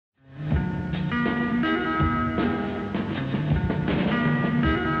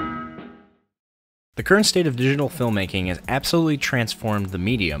The current state of digital filmmaking has absolutely transformed the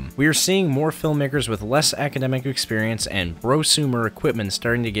medium. We are seeing more filmmakers with less academic experience and prosumer equipment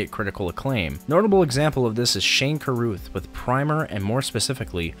starting to get critical acclaim. Notable example of this is Shane Carruth with Primer and more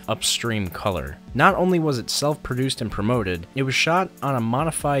specifically Upstream Color. Not only was it self-produced and promoted, it was shot on a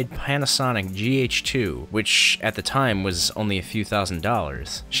modified Panasonic GH2, which at the time was only a few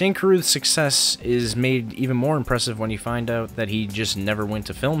 $1,000s. Shane Carruth's success is made even more impressive when you find out that he just never went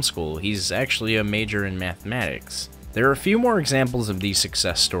to film school. He's actually a major in mathematics. There are a few more examples of these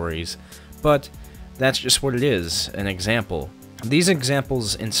success stories, but that's just what it is, an example. These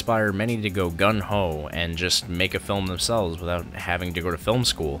examples inspire many to go gun-ho and just make a film themselves without having to go to film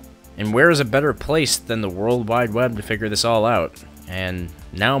school. And where is a better place than the World Wide Web to figure this all out? And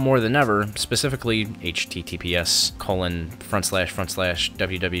now more than ever, specifically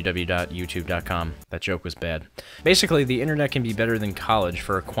https://www.youtube.com. That joke was bad. Basically, the internet can be better than college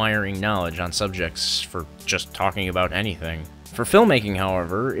for acquiring knowledge on subjects for just talking about anything. For filmmaking,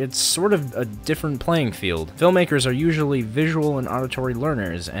 however, it's sort of a different playing field. Filmmakers are usually visual and auditory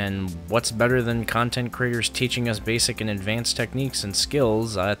learners, and what's better than content creators teaching us basic and advanced techniques and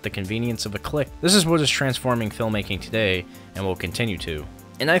skills at the convenience of a click? This is what is transforming filmmaking today, and will continue to.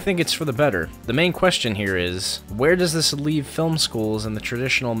 And I think it's for the better. The main question here is, where does this leave film schools and the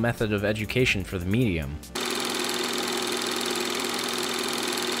traditional method of education for the medium?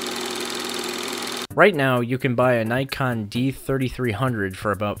 Right now, you can buy a Nikon D3300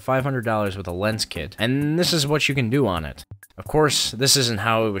 for about $500 with a lens kit, and this is what you can do on it. Of course, this isn't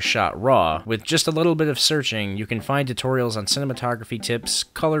how it was shot raw. With just a little bit of searching, you can find tutorials on cinematography tips,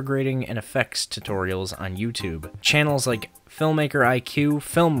 color grading, and effects tutorials on YouTube. Channels like Filmmaker IQ,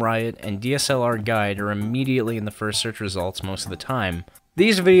 Film Riot, and DSLR Guide are immediately in the first search results most of the time.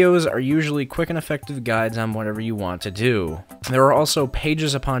 These videos are usually quick and effective guides on whatever you want to do. There are also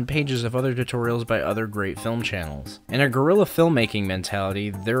pages upon pages of other tutorials by other great film channels. In a guerrilla filmmaking mentality,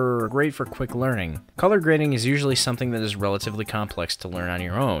 they're great for quick learning. Color grading is usually something that is relatively complex to learn on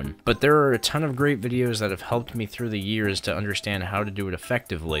your own, but there are a ton of great videos that have helped me through the years to understand how to do it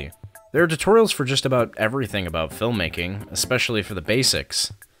effectively. There are tutorials for just about everything about filmmaking, especially for the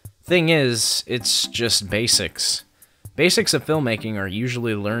basics. Thing is, it's just basics. Basics of filmmaking are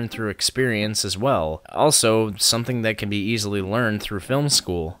usually learned through experience as well, also something that can be easily learned through film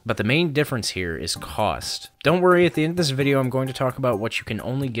school, but the main difference here is cost. Don't worry, at the end of this video I'm going to talk about what you can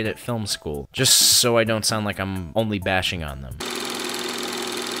only get at film school, just so I don't sound like I'm only bashing on them.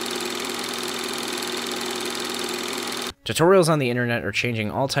 Tutorials on the internet are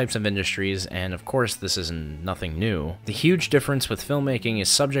changing all types of industries, and of course this isn't nothing new. The huge difference with filmmaking is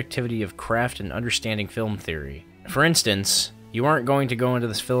subjectivity of craft and understanding film theory. For instance, you aren't going to go into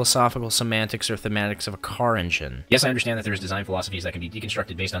this philosophical semantics or thematics of a car engine. Yes, I understand that there's design philosophies that can be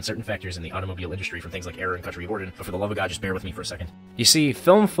deconstructed based on certain factors in the automobile industry from things like error and country of origin, but for the love of God, just bear with me for a second. You see,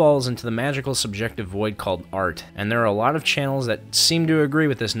 film falls into the magical subjective void called art, and there are a lot of channels that seem to agree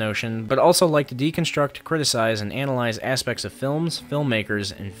with this notion, but also like to deconstruct, criticize, and analyze aspects of films,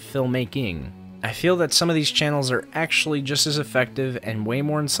 filmmakers, and filmmaking. I feel that some of these channels are actually just as effective and way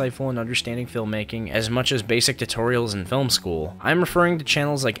more insightful in understanding filmmaking as much as basic tutorials in film school. I'm referring to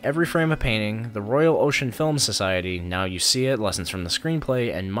channels like Every Frame a Painting, the Royal Ocean Film Society, Now You See It, Lessons from the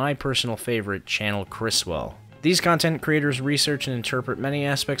Screenplay, and my personal favorite, Channel Criswell. These content creators research and interpret many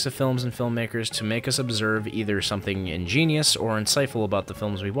aspects of films and filmmakers to make us observe either something ingenious or insightful about the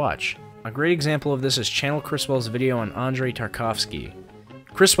films we watch. A great example of this is Channel Criswell's video on Andrei Tarkovsky.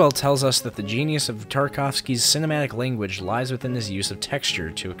 Criswell tells us that the genius of Tarkovsky's cinematic language lies within his use of texture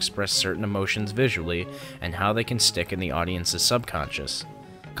to express certain emotions visually and how they can stick in the audience's subconscious.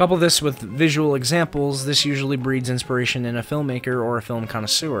 Couple this with visual examples, this usually breeds inspiration in a filmmaker or a film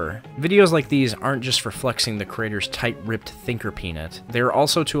connoisseur. Videos like these aren't just for flexing the creator's tight-ripped thinker peanut, they are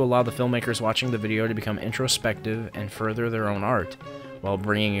also to allow the filmmakers watching the video to become introspective and further their own art, while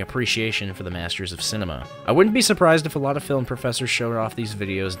bringing appreciation for the masters of cinema. I wouldn't be surprised if a lot of film professors showed off these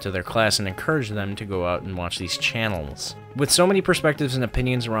videos to their class and encouraged them to go out and watch these channels. With so many perspectives and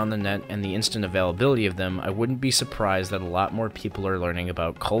opinions around the net and the instant availability of them, I wouldn't be surprised that a lot more people are learning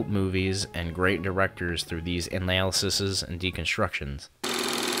about cult movies and great directors through these analyses and deconstructions.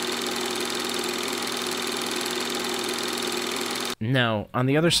 Now, on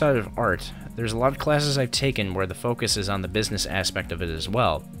the other side of art, there's a lot of classes I've taken where the focus is on the business aspect of it as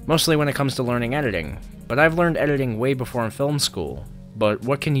well, mostly when it comes to learning editing. But I've learned editing way before in film school. But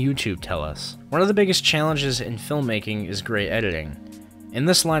what can YouTube tell us? One of the biggest challenges in filmmaking is great editing. In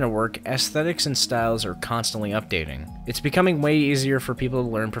this line of work, aesthetics and styles are constantly updating. It's becoming way easier for people to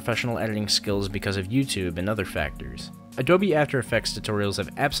learn professional editing skills because of YouTube and other factors. Adobe After Effects tutorials have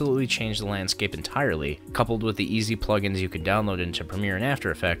absolutely changed the landscape entirely. Coupled with the easy plugins you could download into Premiere and After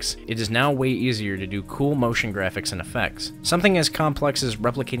Effects, it is now way easier to do cool motion graphics and effects. Something as complex as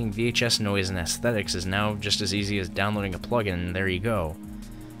replicating VHS noise and aesthetics is now just as easy as downloading a plugin, and there you go.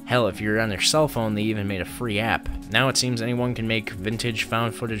 Hell, if you're on their cell phone, they even made a free app. Now it seems anyone can make vintage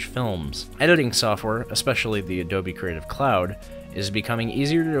found footage films. Editing software, especially the Adobe Creative Cloud, is becoming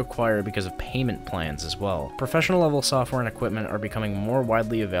easier to acquire because of payment plans as well. Professional level software and equipment are becoming more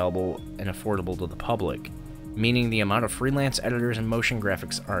widely available and affordable to the public, meaning the amount of freelance editors and motion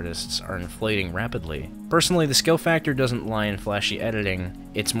graphics artists are inflating rapidly. Personally, the skill factor doesn't lie in flashy editing,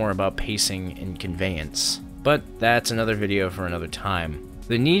 it's more about pacing and conveyance. But that's another video for another time.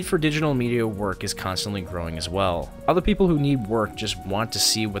 The need for digital media work is constantly growing as well. Other people who need work just want to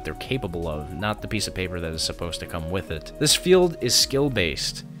see what they're capable of, not the piece of paper that is supposed to come with it. This field is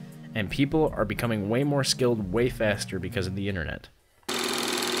skill-based, and people are becoming way more skilled way faster because of the internet.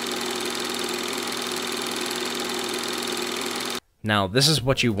 Now, this is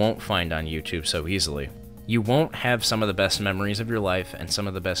what you won't find on YouTube so easily. You won't have some of the best memories of your life and some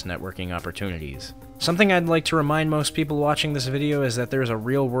of the best networking opportunities. Something I'd like to remind most people watching this video is that there's a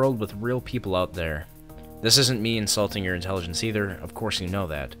real world with real people out there. This isn't me insulting your intelligence either, of course you know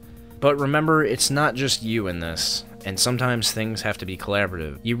that. But remember, it's not just you in this, and sometimes things have to be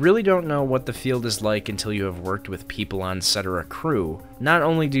collaborative. You really don't know what the field is like until you have worked with people on set or a crew. Not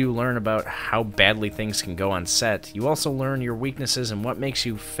only do you learn about how badly things can go on set, you also learn your weaknesses and what makes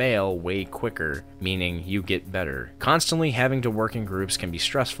you fail way quicker, meaning you get better. Constantly having to work in groups can be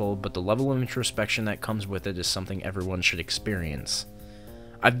stressful, but the level of introspection that comes with it is something everyone should experience.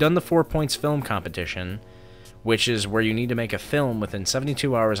 I've done the 4 Points film competition, which is where you need to make a film within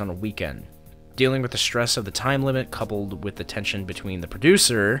 72 hours on a weekend. Dealing with the stress of the time limit coupled with the tension between the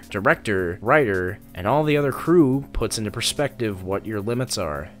producer, director, writer, and all the other crew puts into perspective what your limits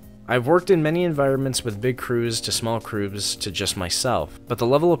are. I've worked in many environments with big crews to small crews to just myself, but the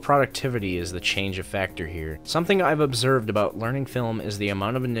level of productivity is the change of factor here. Something I've observed about learning film is the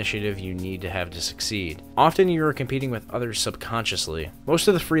amount of initiative you need to have to succeed. Often you are competing with others subconsciously. Most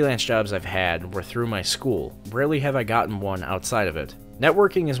of the freelance jobs I've had were through my school. Rarely have I gotten one outside of it.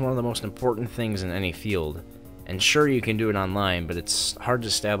 Networking is one of the most important things in any field, and sure you can do it online, but it's hard to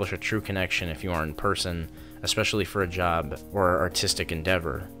establish a true connection if you are in person, especially for a job or artistic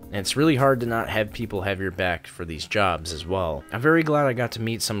endeavor. And it's really hard to not have people have your back for these jobs as well. I'm very glad I got to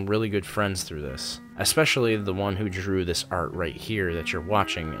meet some really good friends through this, especially the one who drew this art right here that you're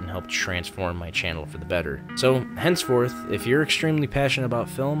watching and helped transform my channel for the better. So henceforth, if you're extremely passionate about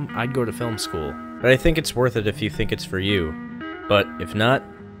film, I'd go to film school. But I think it's worth it if you think it's for you. But if not,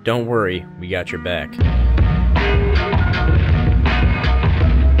 don't worry, we got your back.